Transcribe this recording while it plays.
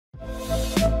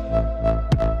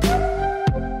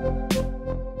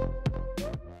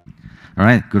All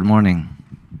right, good morning.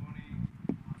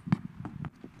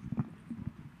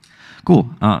 Cool.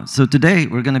 So today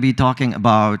we're going to be talking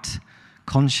about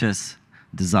conscious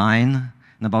design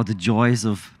and about the joys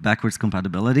of backwards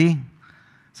compatibility.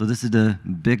 So this is the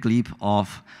big leap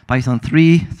of Python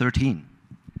 3.13.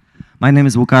 My name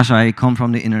is Łukasz. I come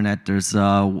from the internet. There's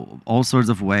all sorts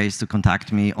of ways to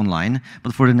contact me online.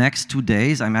 But for the next 2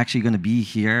 days, I'm actually going to be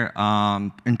here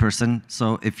in person.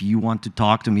 So if you want to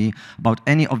talk to me about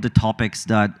any of the topics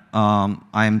that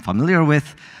I'm familiar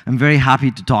with, I'm very happy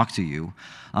to talk to you.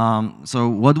 So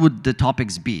what would the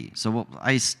topics be? So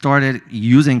I started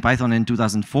using Python in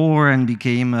 2004 and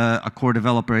became a core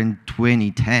developer in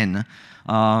 2010.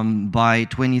 By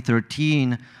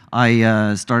 2013,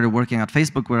 I started working at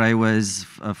Facebook, where I was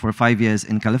for 5 years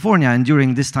in California. And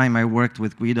during this time, I worked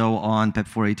with Guido on PEP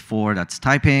 484, that's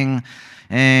typing,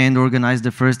 and organized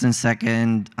the first and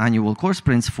second annual core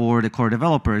sprints for the core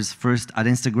developers, first at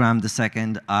Instagram, the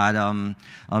second at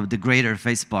the greater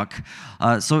Facebook.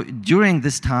 So during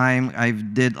this time, I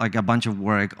did like a bunch of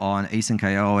work on async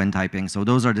IO and typing. So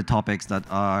those are the topics that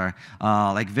are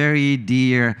like very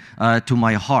dear to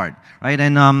my heart, right?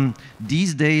 And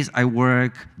these days, I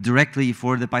work directly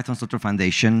for the Python Software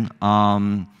Foundation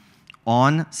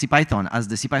on CPython as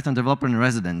the CPython developer in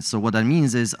residence. So what that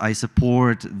means is I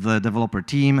support the developer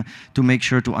team to make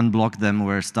sure to unblock them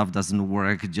where stuff doesn't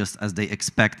work just as they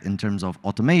expect in terms of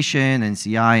automation and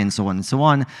CI and so on and so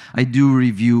on. I do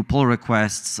review pull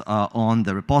requests on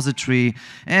the repository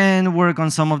and work on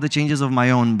some of the changes of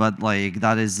my own, but like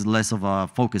that is less of a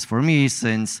focus for me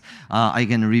since I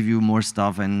can review more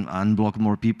stuff and unblock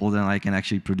more people than I can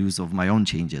actually produce of my own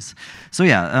changes. So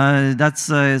yeah, that's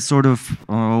sort of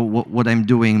what I'm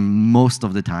doing most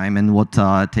of the time and what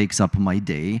takes up my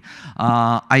day.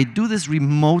 I do this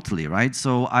remotely, right?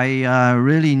 So I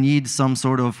really need some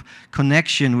sort of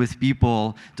connection with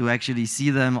people to actually see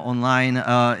them online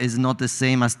is not the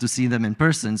same as to see them in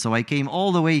person. So I came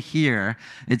all the way here.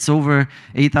 It's over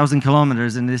 8,000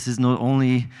 kilometers, and this is not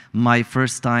only my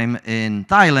first time in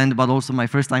Thailand, but also my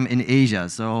first time in Asia.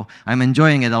 So I'm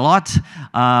enjoying it a lot.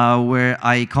 Where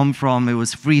I come from, it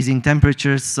was freezing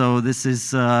temperatures, so this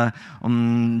is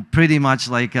pretty much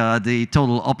like the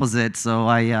total opposite, so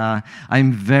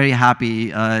I'm very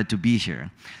happy to be here.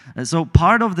 So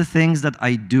part of the things that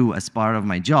I do as part of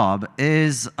my job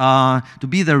is to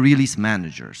be the release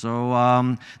manager.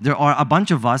 So there are a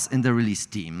bunch of us in the release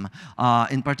team.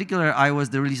 In particular, I was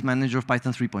the release manager of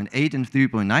Python 3.8 and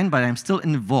 3.9, but I'm still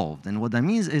involved. And what that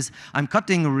means is I'm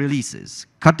cutting releases.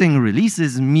 Cutting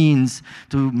releases means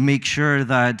to make sure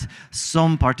that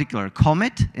some particular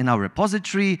commit in our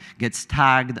repository gets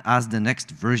tagged as the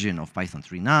next version of Python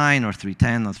 3.9 or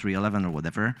 3.10 or 3.11 or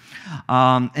whatever.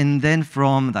 And then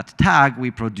from that tag,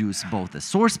 we produce both the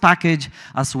source package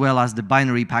as well as the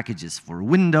binary packages for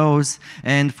Windows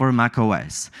and for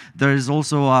macOS. There is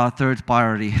also a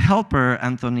third-party helper,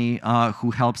 Anthony,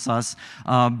 who helps us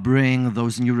bring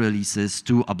those new releases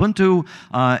to Ubuntu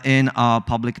in a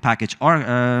public package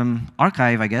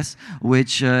archive, I guess,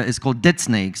 which is called Dead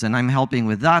Snakes, and I'm helping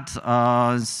with that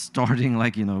starting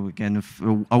like, kind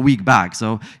of a week back,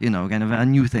 so, kind of a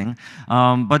new thing.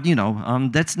 But,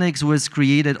 Dead Snakes was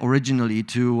created originally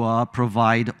to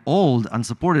provide old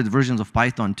unsupported versions of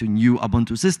Python to new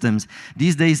Ubuntu systems.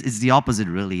 These days, it's the opposite,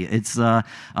 really. It's a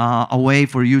way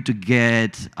for you to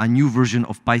get a new version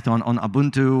of Python on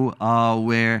Ubuntu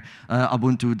where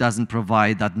Ubuntu doesn't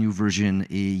provide that new version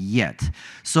yet.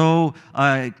 So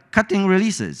cutting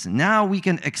releases. Now we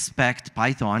can expect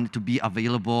Python to be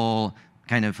available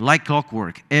kind of like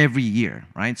clockwork every year,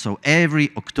 right? So every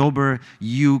October,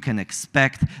 you can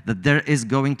expect that there is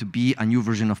going to be a new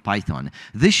version of Python.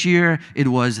 This year, it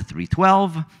was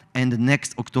 3.12, and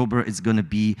next October, it's going to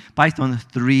be Python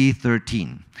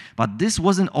 3.13. But this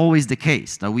wasn't always the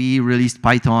case, that we released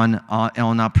Python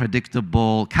on a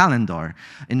predictable calendar.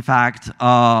 In fact,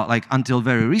 like until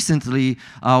very recently,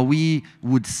 we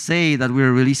would say that we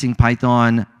were releasing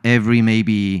Python every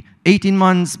maybe 18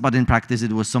 months, but in practice,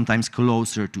 it was sometimes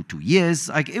closer to 2 years.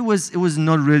 Like it was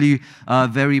not really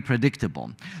very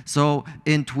predictable. So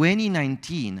in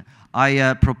 2019,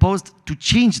 I proposed to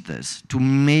change this, to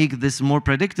make this more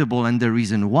predictable, and the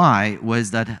reason why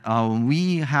was that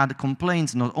we had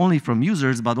complaints not only from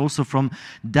users, but also from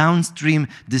downstream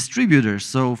distributors.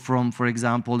 So from, for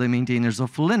example, the maintainers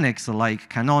of Linux, like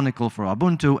Canonical for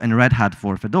Ubuntu and Red Hat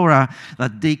for Fedora,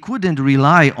 that they couldn't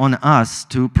rely on us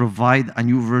to provide a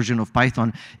new version of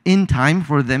Python in time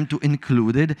for them to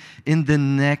include it in the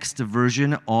next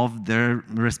version of their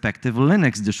respective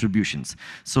Linux distributions.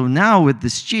 So now with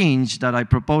this change, change that I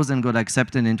proposed and got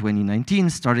accepted in 2019,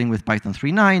 starting with Python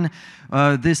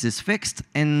 3.9. This is fixed,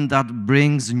 and that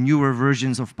brings newer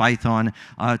versions of Python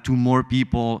to more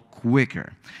people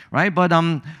quicker, right? But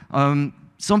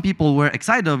some people were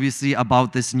excited, obviously,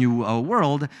 about this new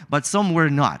world, but some were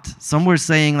not. Some were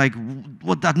saying, like,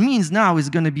 what that means now is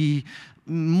going to be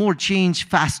more change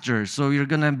faster, so you're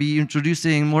going to be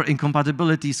introducing more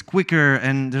incompatibilities quicker,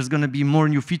 and there's going to be more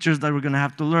new features that we're going to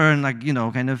have to learn, like, you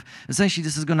know, kind of, essentially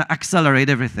this is going to accelerate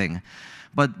everything.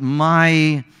 But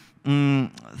my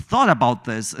thought about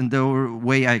this, and the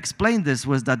way I explained this,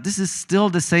 was that this is still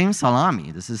the same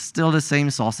salami. This is still the same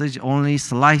sausage, only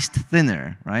sliced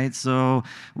thinner, right? So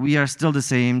we are still the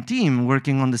same team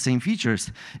working on the same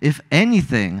features. If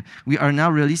anything, we are now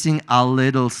releasing a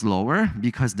little slower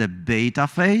because the beta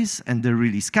phase and the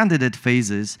release candidate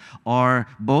phases are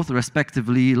both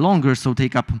respectively longer, so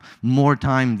take up more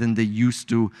time than they used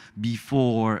to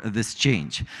before this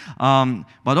change.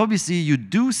 But obviously, you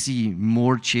do see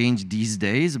more change these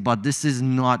days, but this is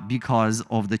not because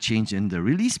of the change in the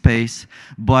release pace,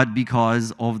 but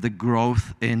because of the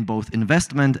growth in both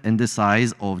investment and the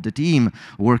size of the team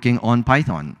working on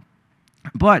Python.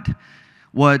 But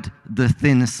what the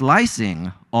thin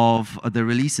slicing of the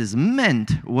releases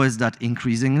meant was that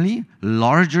increasingly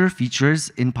larger features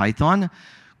in Python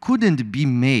couldn't be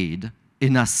made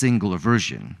in a single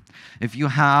version. If you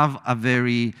have a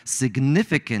very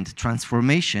significant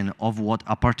transformation of what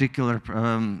a particular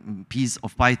piece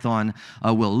of Python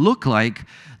will look like,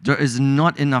 there is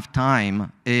not enough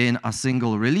time in a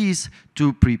single release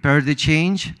to prepare the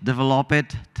change, develop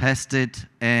it, test it,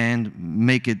 and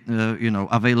make it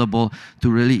available to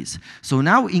release. So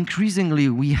now increasingly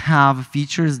we have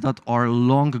features that are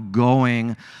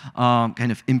long-going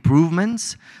kind of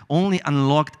improvements, only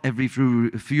unlocked every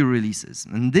few releases.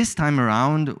 And this time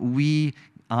around, we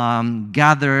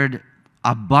gathered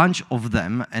a bunch of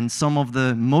them, and some of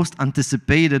the most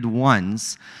anticipated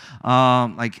ones,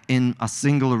 like in a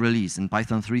single release in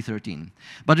Python 3.13.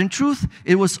 But in truth,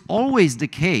 it was always the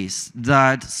case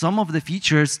that some of the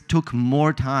features took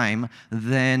more time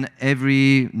than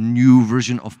every new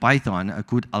version of Python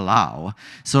could allow.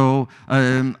 So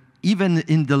even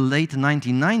in the late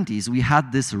 1990s, we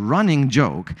had this running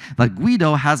joke that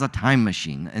Guido has a time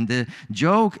machine. And the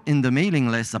joke in the mailing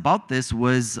list about this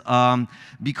was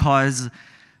because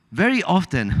very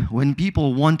often when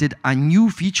people wanted a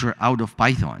new feature out of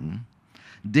Python,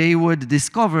 they would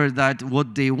discover that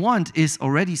what they want is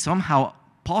already somehow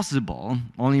possible,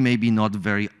 only maybe not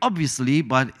very obviously,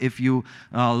 but if you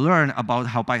learn about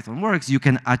how Python works, you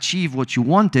can achieve what you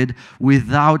wanted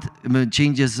without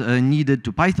changes needed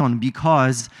to Python,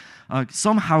 because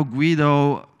somehow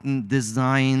Guido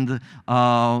designed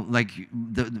like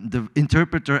the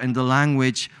interpreter and the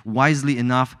language wisely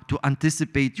enough to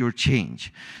anticipate your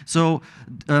change. So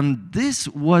this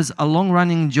was a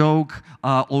long-running joke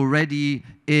already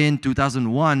in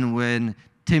 2001 when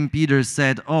Tim Peters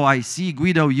said, "Oh, I see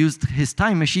Guido used his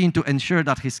time machine to ensure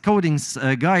that his coding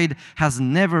guide has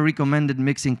never recommended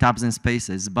mixing tabs and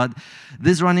spaces." But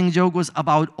this running joke was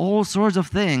about all sorts of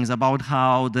things, about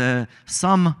how the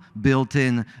sum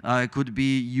built-in could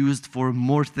be used for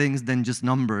more things than just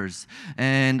numbers,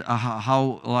 and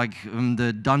how like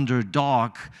the dunder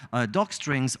doc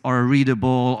strings are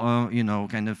readable,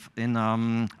 kind of in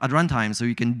at runtime, so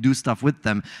you can do stuff with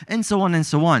them, and so on and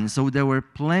so on. So there were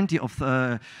plenty of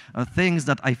things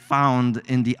that I found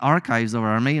in the archives of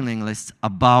our mailing lists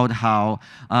about how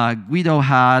Guido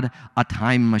had a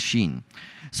time machine.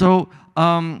 So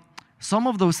some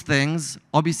of those things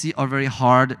obviously are very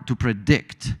hard to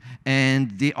predict,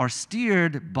 and they are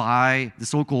steered by the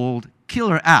so-called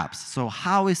killer apps. So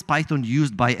how is Python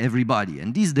used by everybody?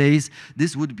 And these days,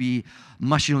 this would be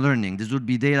machine learning, this would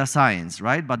be data science,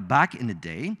 right? But back in the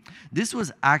day, this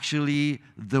was actually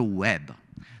the web.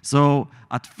 So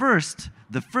at first,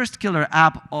 the first killer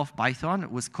app of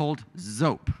Python was called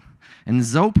Zope. And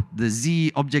Zope, the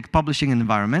Z object publishing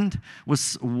environment,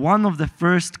 was one of the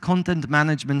first content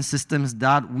management systems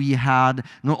that we had,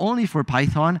 not only for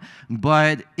Python,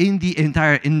 but in the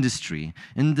entire industry.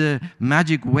 And the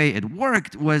magic way it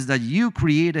worked was that you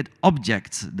created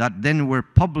objects that then were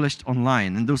published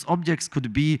online. And those objects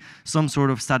could be some sort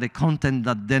of static content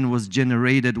that then was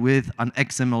generated with an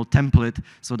XML template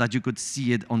so that you could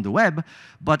see it on the web.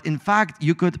 But in fact,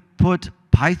 you could put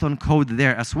Python code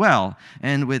there as well.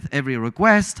 And with every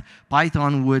request,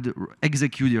 Python would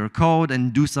execute your code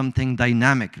and do something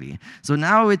dynamically. So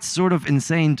now it's sort of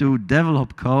insane to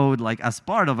develop code like as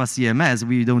part of a CMS.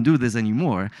 We don't do this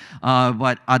anymore.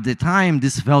 But at the time,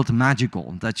 this felt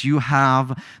magical, that you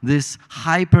have this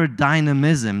hyper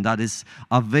dynamism that is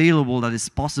available, that is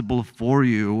possible for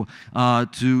you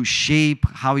to shape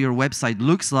how your website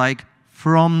looks like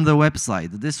from the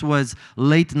website. This was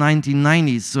late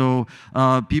 1990s, so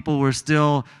people were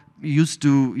still used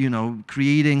to,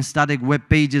 creating static web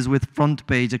pages with front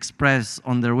page express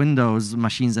on their Windows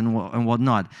machines and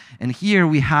whatnot. And here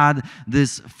we had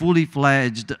this fully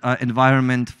fledged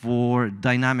environment for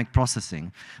dynamic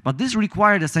processing. But this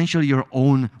required essentially your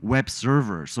own web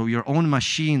server, so your own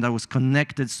machine that was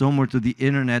connected somewhere to the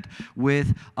internet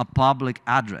with a public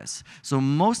address. So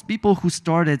most people who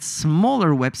started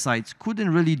smaller websites couldn't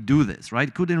really do this,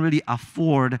 right? Couldn't really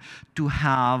afford to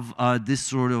have this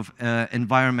sort of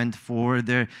environment for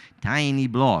their tiny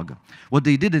blog. What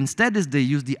they did instead is they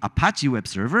used the Apache web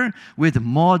server with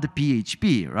mod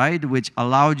PHP, right, which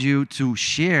allowed you to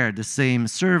share the same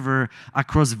server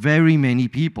across very many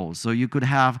people. So you could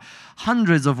have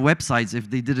hundreds of websites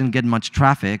if they didn't get much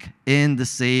traffic in the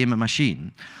same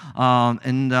machine. Mod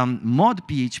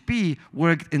PHP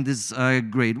worked in this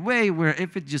great way where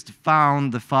if it just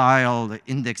found the file, the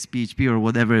index PHP or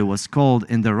whatever it was called,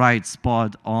 in the right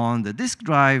spot on the disk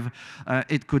drive,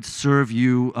 it could serve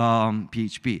you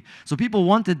PHP. So people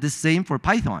wanted the same for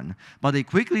Python, but they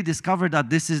quickly discovered that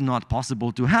this is not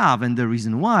possible to have, and the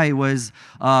reason why was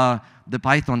the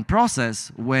Python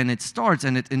process, when it starts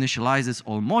and it initializes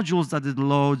all modules that it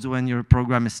loads when your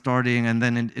program is starting, and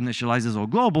then it initializes all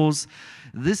globals,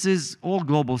 this is all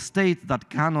global state that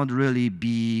cannot really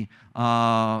be,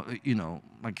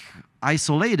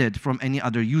 isolated from any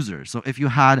other user. So if you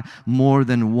had more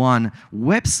than one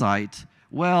website,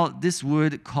 well, this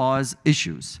would cause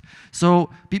issues. So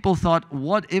people thought,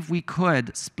 what if we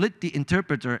could split the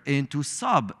interpreter into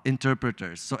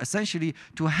sub-interpreters? So essentially,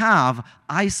 to have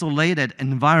isolated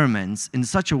environments in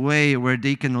such a way where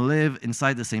they can live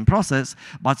inside the same process,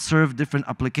 but serve different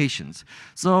applications.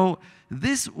 So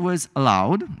this was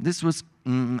allowed. This was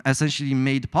essentially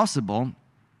made possible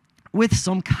with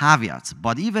some caveats.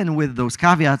 But even with those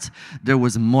caveats, there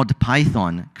was mod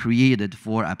Python created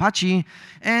for Apache.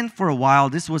 And for a while,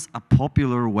 this was a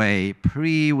popular way,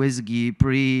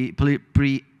 pre-WSGI,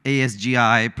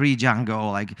 pre-ASGI,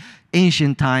 pre-Django, like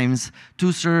ancient times,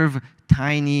 to serve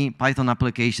tiny Python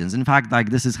applications. In fact,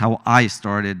 this is how I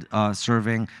started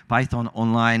serving Python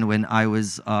online when I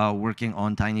was working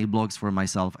on tiny blogs for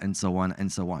myself, and so on and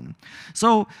so on.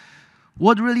 So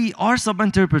what really are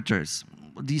sub-interpreters?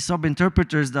 The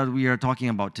sub-interpreters that we are talking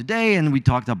about today and we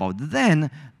talked about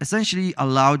then essentially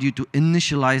allowed you to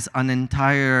initialize an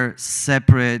entire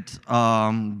separate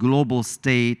global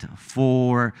state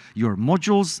for your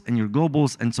modules and your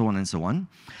globals and so on and so on.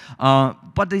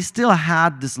 But they still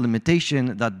had this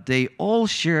limitation that they all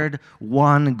shared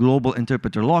one global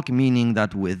interpreter lock, meaning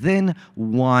that within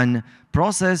one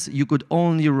process, you could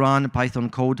only run Python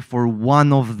code for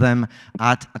one of them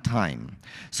at a time.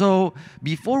 So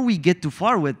before we get too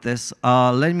far with this,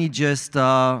 let me just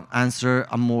answer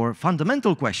a more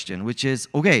fundamental question, which is,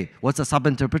 okay, what's a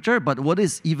sub-interpreter? But what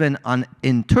is even an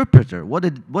interpreter? What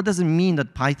does it mean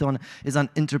that Python is an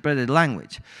interpreted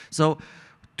language? So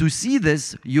to see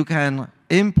this, you can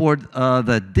import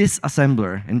the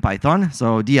disassembler in Python,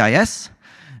 so dis,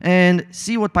 and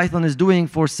see what Python is doing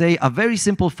for, say, a very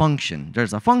simple function.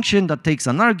 There's a function that takes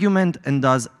an argument and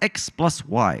does x plus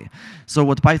y. So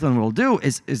what Python will do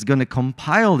is going to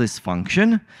compile this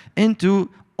function into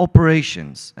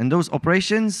operations. And those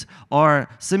operations are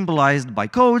symbolized by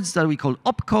codes that we call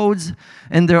opcodes.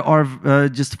 And there are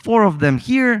just 4 of them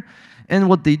here. And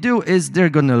what they do is they're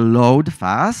going to load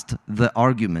fast the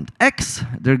argument x.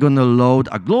 They're going to load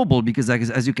a global, because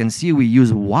as you can see, we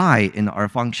use y in our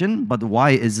function, but y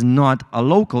is not a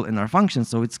local in our function,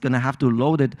 so it's going to have to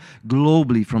load it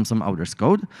globally from some outer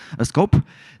scope.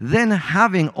 Then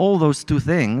having all those 2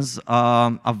 things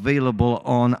available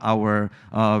on our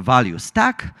value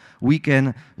stack, we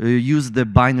can use the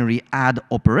binary add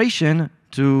operation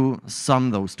to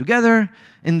sum those together,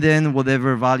 and then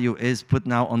whatever value is put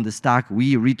now on the stack,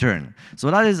 we return.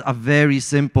 So that is a very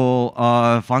simple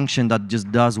function that just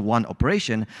does one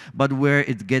operation, but where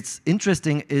it gets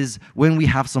interesting is when we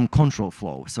have some control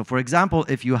flow. So for example,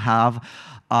 if you have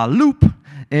a loop,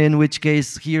 in which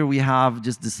case here we have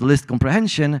just this list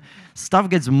comprehension, stuff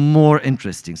gets more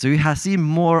interesting. So you see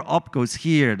more opcodes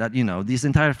here that, this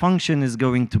entire function is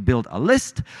going to build a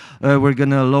list. We're going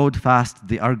to load fast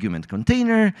the argument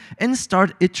container and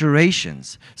start iterations.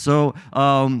 interpreters. So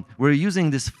we're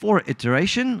using this for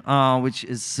iteration, which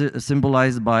is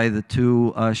symbolized by the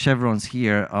two chevrons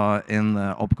here in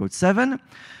opcode 7.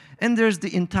 And there's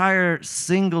the entire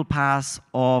single pass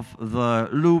of the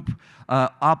loop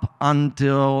up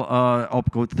until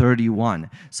opcode 31.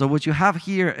 So what you have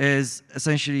here is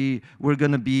essentially we're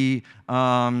going to be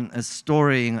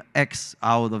storing X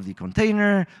out of the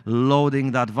container,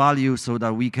 loading that value so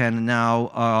that we can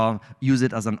now use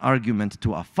it as an argument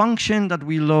to a function that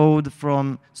we load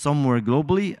from somewhere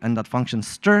globally, and that function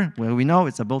stir, where we know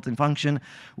it's a built-in function,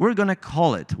 we're going to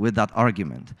call it with that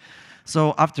argument.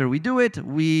 So after we do it,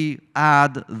 we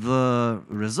add the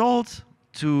result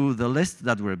to the list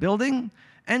that we're building,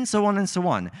 and so on and so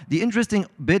on. The interesting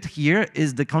bit here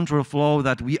is the control flow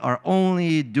that we are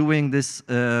only doing this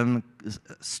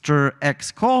stir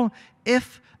X call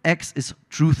if X is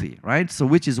truthy, right? So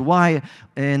which is why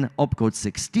in opcode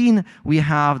 16 we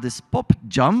have this pop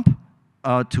jump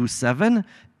to 7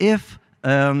 if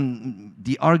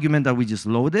the argument that we just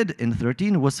loaded in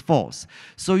 13 was false.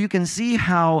 So you can see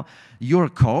how your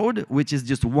code, which is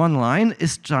just one line,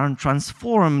 is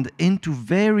transformed into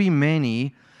very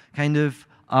many kind of,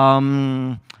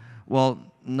 well,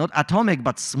 not atomic,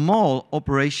 but small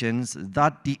operations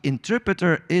that the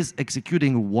interpreter is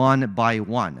executing one by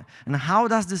one. And how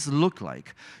does this look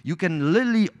like? You can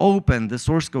literally open the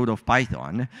source code of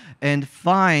Python and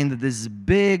find this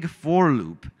big for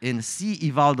loop in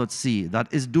ceval.c that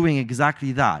is doing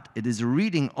exactly that. It is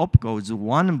reading opcodes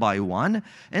one by one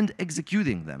and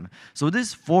executing them. So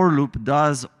this for loop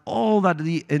does all that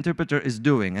the interpreter is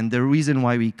doing. And the reason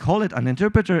why we call it an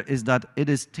interpreter is that it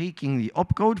is taking the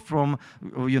opcode from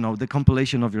the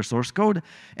compilation of your source code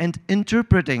and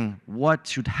interpreting what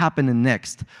should happen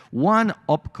next, one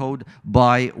opcode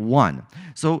by one.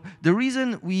 So the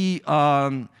reason we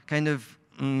kind of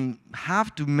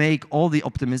have to make all the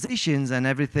optimizations and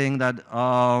everything that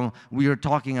we are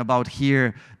talking about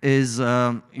here is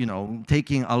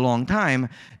taking a long time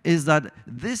is that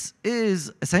this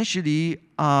is essentially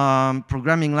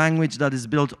programming language that is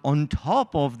built on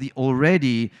top of the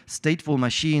already stateful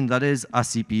machine that is a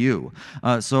CPU.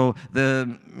 So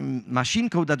the machine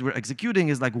code that we're executing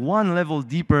is like one level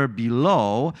deeper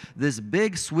below this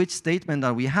big switch statement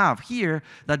that we have here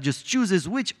that just chooses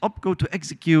which opcode to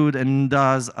execute and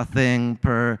does a thing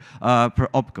per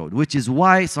opcode, which is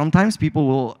why sometimes people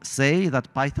will say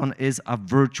that Python is a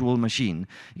virtual machine,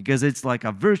 because it's like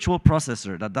a virtual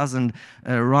processor that doesn't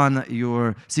run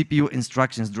your CPU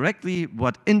instructions directly,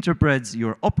 but interprets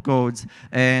your opcodes,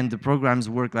 and the programs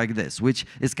work like this, which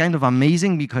is kind of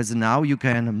amazing because now you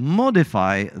can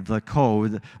modify the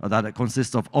code that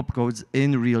consists of opcodes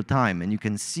in real time, and you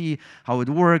can see how it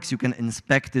works. You can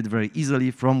inspect it very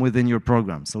easily from within your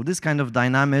program. So this kind of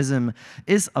dynamism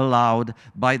is allowed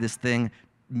by this thing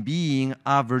being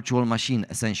a virtual machine,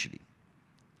 essentially.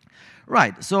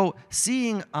 Right, so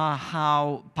seeing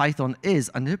how Python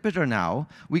is an interpreter now,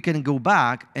 we can go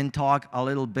back and talk a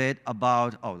little bit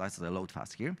about, oh, that's the load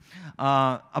fast here,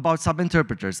 about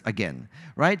subinterpreters again,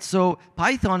 right? So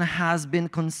Python has been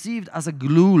conceived as a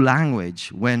glue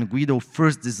language when Guido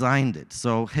first designed it.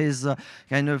 So his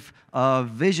kind of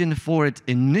vision for it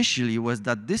initially was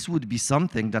that this would be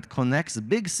something that connects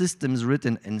big systems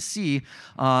written in C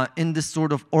in this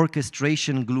sort of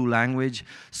orchestration glue language.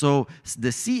 So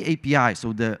the C API,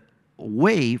 so the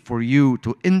way for you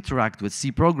to interact with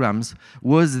C programs,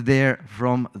 was there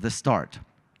from the start.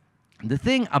 The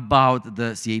thing about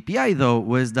the C API, though,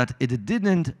 was that it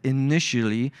didn't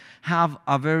initially have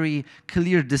a very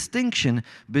clear distinction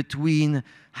between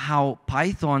how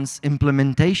Python's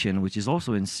implementation, which is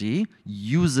also in C,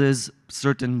 uses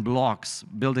certain blocks,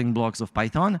 building blocks of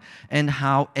Python, and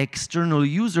how external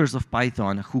users of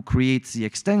Python who create C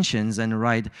extensions and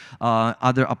write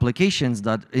other applications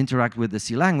that interact with the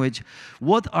C language,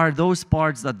 what are those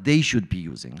parts that they should be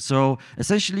using? So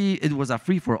essentially, it was a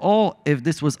free-for-all. If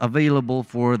this was available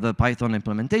for the Python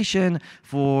implementation,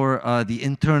 for the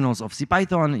internals of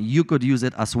CPython, you could use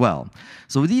it as well.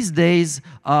 So these days,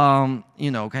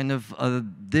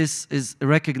 this is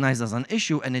recognized as an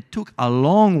issue, and it took a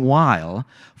long while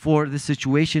for the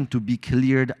situation to be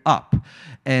cleared up.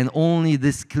 And only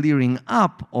this clearing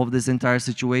up of this entire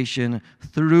situation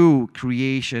through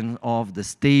creation of the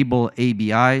stable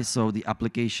ABI, so the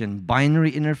application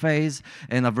binary interface,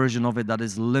 and a version of it that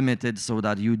is limited so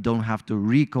that you don't have to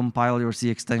recompile your C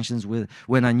extensions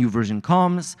when a new version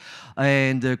comes,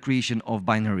 and the creation of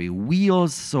binary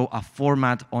wheels, so a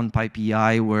format on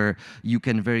PyPI where you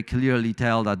can very clearly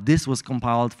tell that this was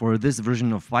compiled for this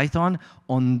version of Python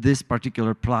on this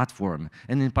particular platform,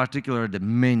 and in particular the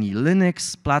Mini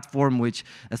Linux platform, which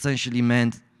essentially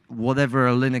meant whatever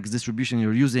Linux distribution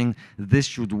you're using, this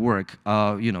should work,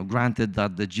 granted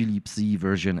that the glibc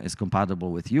version is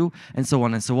compatible with you, and so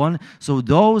on and so on. So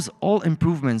those all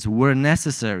improvements were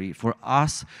necessary for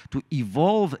us to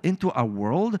evolve into a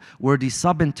world where the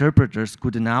sub-interpreters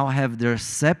could now have their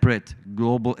separate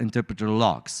global interpreter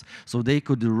locks. So they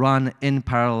could run in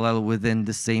parallel within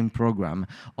the same program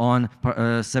on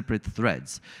separate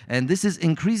threads. And this is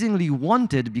increasingly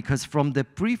wanted because from the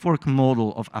pre-fork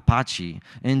model of Apache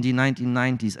in the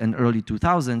 1990s and early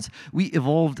 2000s, we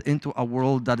evolved into a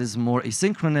world that is more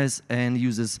asynchronous and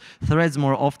uses threads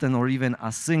more often, or even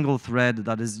a single thread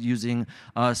that is using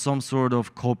some sort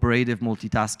of cooperative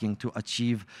multitasking to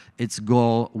achieve its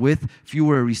goal with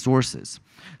fewer resources.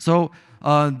 So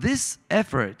this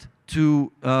effort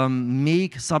to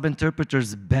make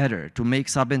sub-interpreters better, to make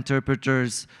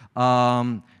sub-interpreters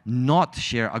not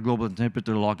share a global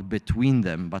interpreter lock between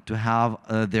them, but to have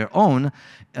their own,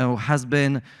 has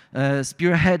been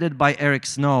spearheaded by Eric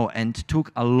Snow and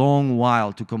took a long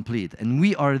while to complete. And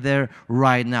we are there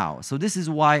right now. So this is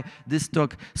why this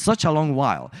took such a long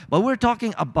while. But we're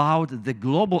talking about the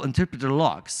global interpreter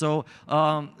lock. So,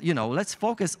 let's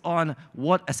focus on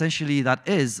what essentially that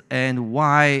is and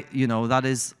why, that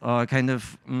is kind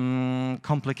of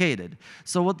complicated.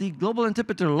 So what the global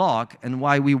interpreter lock and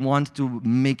why we want to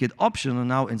make it optional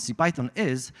now in CPython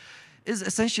is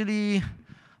essentially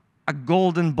a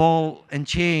golden ball and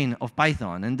chain of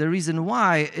Python. And the reason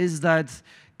why is that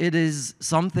it is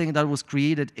something that was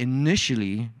created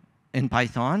initially in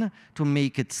Python to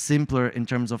make it simpler in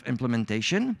terms of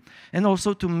implementation, and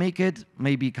also to make it,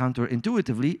 maybe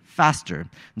counterintuitively, faster.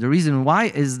 The reason why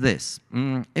is this.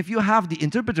 If you have the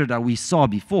interpreter that we saw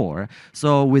before,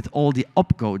 so with all the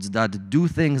opcodes that do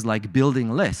things like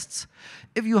building lists,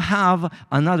 if you have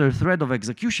another thread of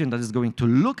execution that is going to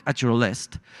look at your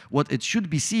list, what it should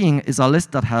be seeing is a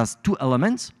list that has 2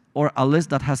 elements or a list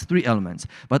that has 3 elements.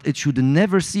 But it should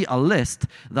never see a list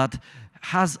that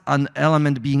has an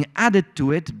element being added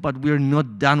to it, but we're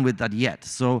not done with that yet.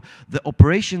 So the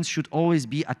operations should always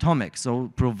be atomic,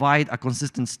 so provide a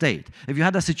consistent state. If you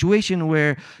had a situation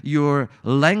where your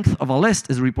length of a list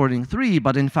is reporting 3,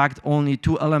 but in fact only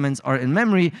 2 elements are in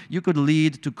memory, you could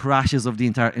lead to crashes of the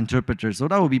entire interpreter. So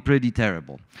that would be pretty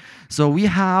terrible. So we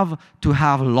have to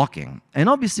have locking. And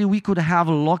obviously we could have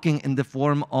locking in the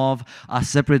form of a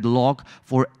separate lock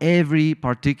for every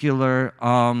particular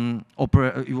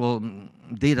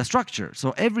data structure.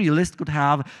 So every list could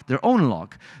have their own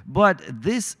lock. But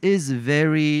this is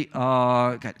very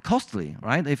costly,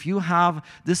 right? If you have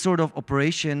this sort of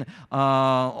operation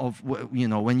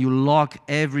when you lock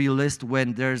every list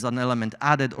when there's an element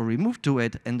added or removed to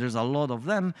it, and there's a lot of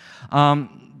them,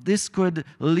 this could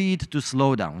lead to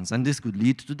slowdowns, and this could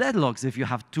lead to deadlocks if you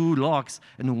have 2 locks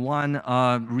and one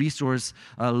resource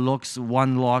locks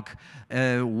one lock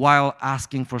while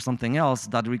asking for something else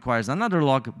that requires another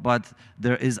lock, but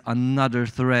there is another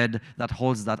thread that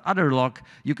holds that other lock.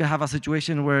 You can have a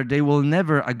situation where they will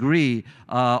never agree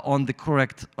on the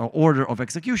correct order of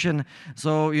execution.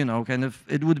 So,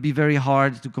 it would be very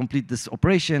hard to complete this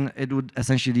operation. It would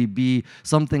essentially be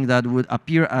something that would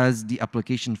appear as the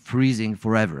application freezing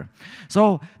forever.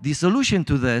 So the solution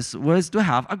to this was to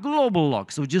have a global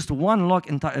lock. So just one lock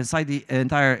inside the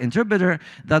entire interpreter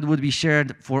that would be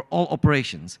shared for all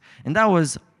operations. And that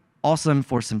was awesome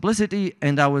for simplicity,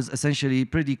 and that was essentially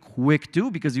pretty quick too,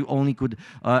 because you only could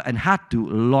and had to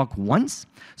lock once.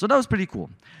 So that was pretty cool.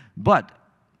 But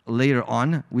later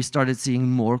on, we started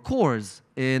seeing more cores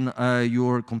in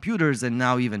your computers and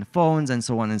now even phones and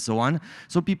so on and so on.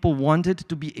 So people wanted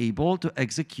to be able to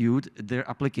execute their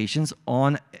applications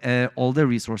on all the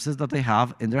resources that they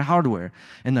have in their hardware.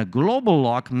 And a global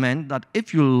lock meant that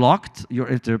if you locked your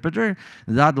interpreter,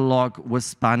 that lock was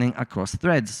spanning across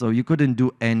threads, so you couldn't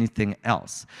do anything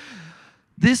else.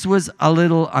 This was a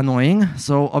little annoying,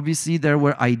 so obviously there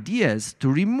were ideas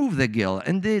to remove the GIL,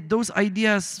 and those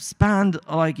ideas spanned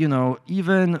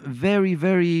even very,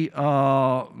 very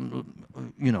kind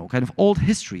of old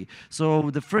history. So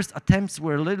the first attempts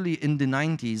were literally in the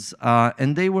 90s,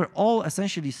 and they were all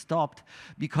essentially stopped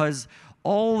because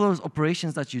all those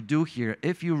operations that you do here,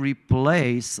 if you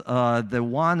replace the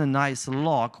one nice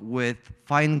lock with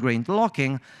fine-grained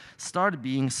locking, start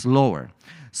being slower.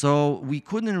 So we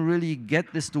couldn't really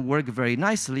get this to work very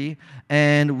nicely,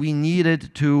 and we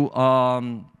needed to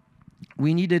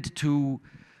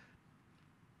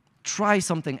try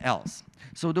something else.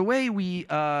 So the way we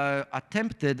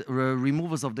attempted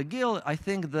removals of the GIL, I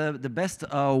think the best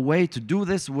way to do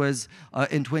this was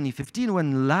in 2015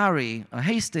 when Larry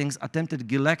Hastings attempted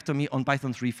gilectomy on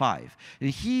Python 3.5. And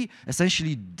he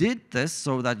essentially did this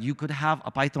so that you could have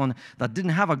a Python that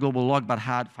didn't have a global lock but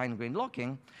had fine-grained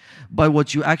locking. But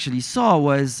what you actually saw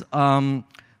was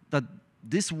that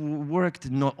this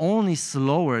worked not only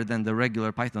slower than the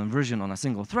regular Python version on a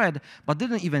single thread, but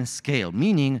didn't even scale,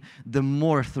 meaning the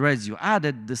more threads you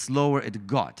added, the slower it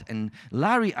got. And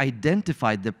Larry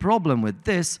identified the problem with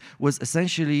this was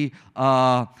essentially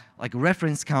like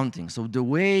reference counting. So the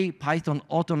way Python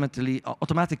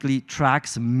automatically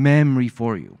tracks memory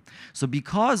for you. So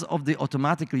because of the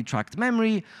automatically tracked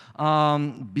memory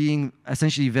being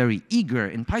essentially very eager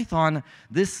in Python,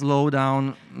 this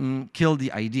slowdown killed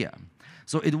the idea.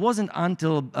 So it wasn't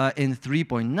until in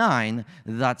 3.9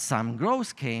 that Sam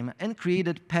Gross came and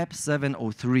created PEP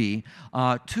 703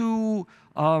 to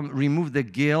remove the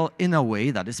GIL in a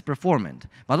way that is performant.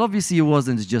 But obviously it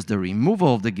wasn't just the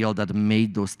removal of the GIL that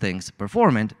made those things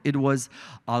performant. It was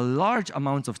a large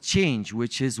amount of change,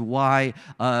 which is why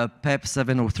PEP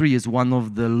 703 is one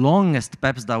of the longest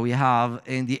PEPs that we have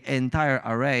in the entire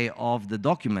array of the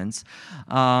documents.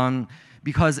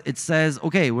 Because it says,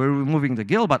 okay, we're removing the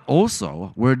GIL, but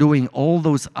also we're doing all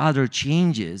those other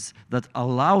changes that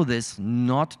allow this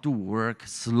not to work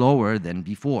slower than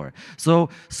before. So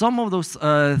some of those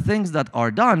things that are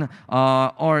done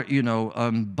are,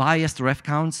 biased ref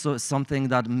counts, so something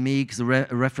that makes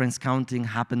reference counting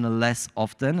happen less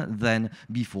often than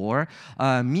before.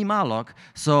 Memalloc,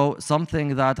 so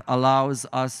something that allows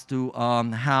us to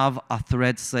have a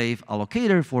thread-safe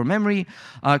allocator for memory.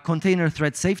 Container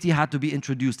thread safety had to be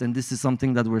introduced, and this is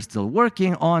something that we're still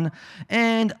working on,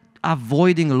 and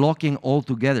avoiding locking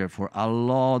altogether for a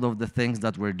lot of the things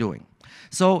that we're doing.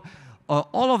 So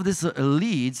all of this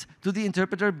leads to the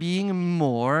interpreter being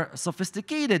more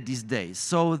sophisticated these days.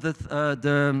 So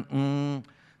the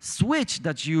switch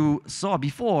that you saw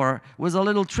before was a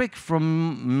little trick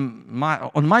from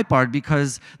on my part,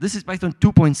 because this is Python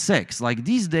 2.6. Like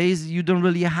these days, you don't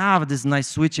really have this nice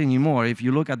switch anymore. If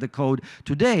you look at the code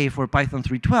today for Python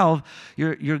 3.12,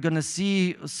 you're gonna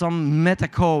see some meta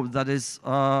code that is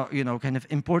kind of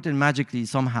imported magically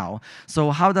somehow. So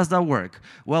how does that work?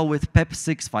 Well, with PEP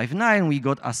 659, we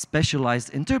got a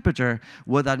specialized interpreter.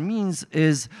 What that means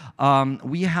is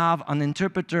we have an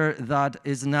interpreter that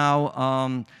is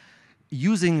now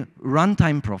using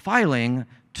runtime profiling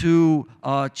to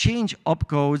change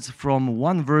opcodes from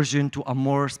one version to a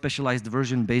more specialized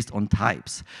version based on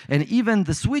types. And even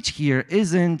the switch here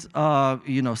isn't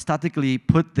statically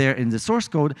put there in the source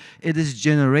code. It is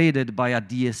generated by a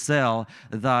DSL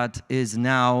that is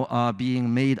now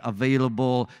being made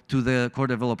available to the core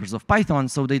developers of Python,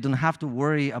 so they don't have to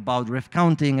worry about ref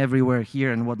counting everywhere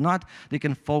here and whatnot. They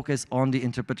can focus on the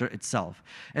interpreter itself.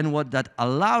 And what that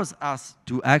allows us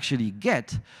to actually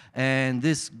get, and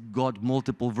this got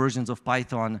multiple versions of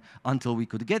Python until we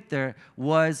could get there,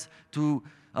 was to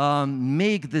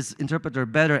make this interpreter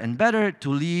better and better to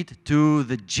lead to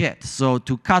the JIT. So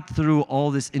to cut through all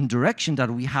this indirection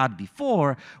that we had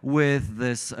before with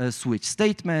this switch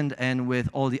statement and with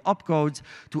all the opcodes,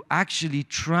 to actually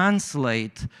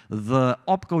translate the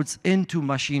opcodes into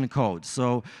machine code,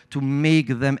 so to make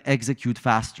them execute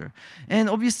faster. And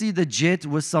obviously the JIT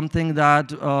was something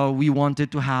that we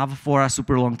wanted to have for a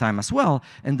super long time as well.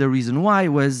 And the reason why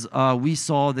was we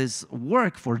saw this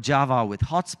work for Java with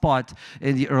Hotspot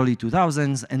in the early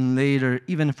 2000s, and later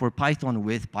even for Python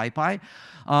with PyPy.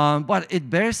 But it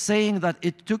bears saying that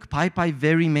it took PyPy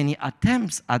very many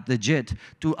attempts at the JIT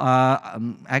to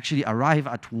actually arrive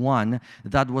at one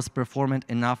that was performant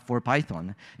enough for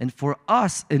Python. And for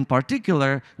us in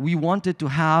particular, we wanted to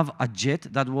have a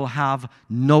JIT that will have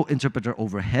no interpreter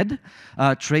overhead,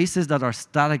 traces that are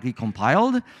statically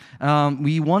compiled.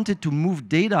 We wanted to move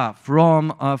data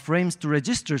from frames to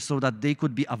registers so that they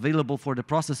could be available for the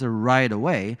processor right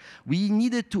away. We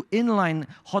needed to inline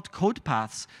hot code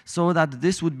paths so that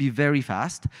this would be very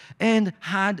fast, and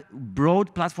had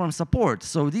broad platform support.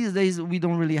 So these days, we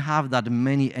don't really have that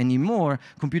many anymore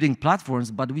computing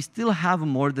platforms, but we still have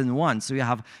more than one. So you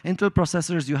have Intel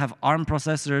processors, you have ARM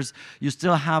processors, you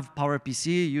still have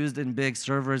PowerPC used in big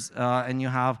servers, and you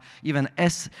have even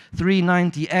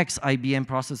S390X IBM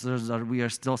processors that we are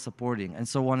still supporting, and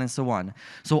so on and so on.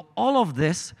 So all of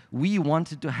this we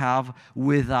wanted to have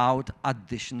without a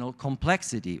additional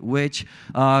complexity, which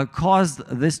caused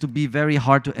this to be very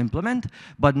hard to implement.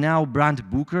 But now Brant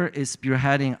Booker is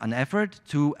spearheading an effort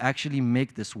to actually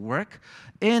make this work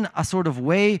in a sort of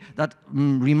way that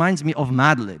reminds me of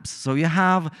Mad Libs. So you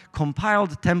have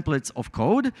compiled templates of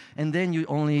code, and then you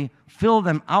only fill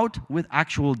them out with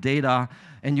actual data,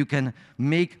 and you can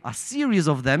make a series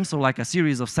of them, so like a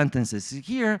series of sentences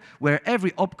here, where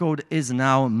every opcode is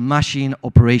now machine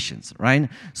operations, right?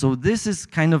 So this is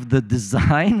kind of the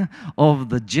design of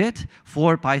the JIT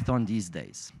for Python these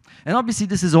days. And obviously,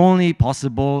 this is only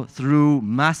possible through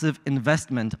massive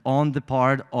investment on the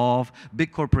part of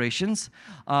big corporations.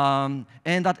 And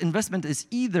that investment is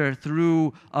either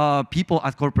through people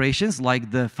at corporations,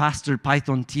 like the faster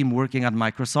Python team working at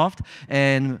Microsoft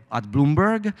and at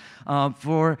Bloomberg,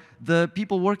 for the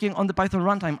people working on the Python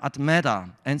runtime at Meta,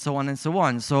 and so on and so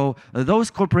on. So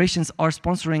those corporations are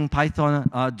sponsoring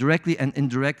Python directly and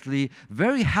indirectly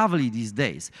very heavily these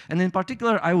days. And in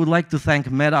particular, I would like to thank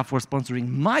Meta for sponsoring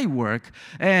my work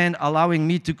and allowing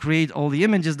me to create all the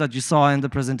images that you saw in the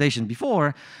presentation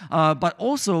before, but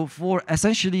also for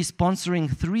essentially sponsoring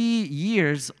 3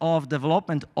 years of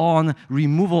development on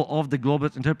removal of the global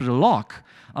interpreter lock,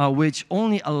 which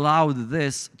only allowed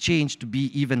this change to be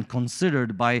even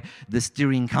considered by the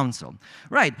steering council.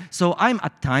 Right, so I'm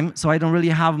at time, so I don't really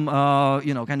have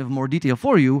kind of more detail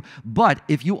for you, but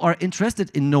if you are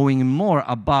interested in knowing more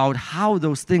about how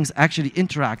those things actually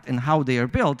interact and how they are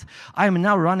built, I'm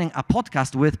now running a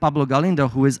podcast with Pablo Galindo,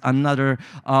 who is another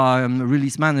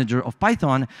release manager of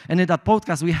Python, and in that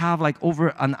podcast we have like over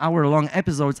an hour-long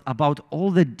episodes about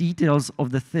all the details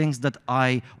of the things that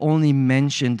I only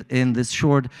mentioned in this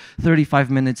short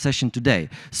 35-minute session today.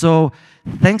 So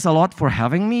thanks a lot for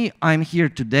having me. I'm here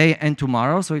today and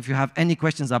tomorrow, so if you have any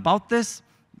questions about this,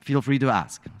 feel free to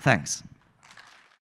ask. Thanks.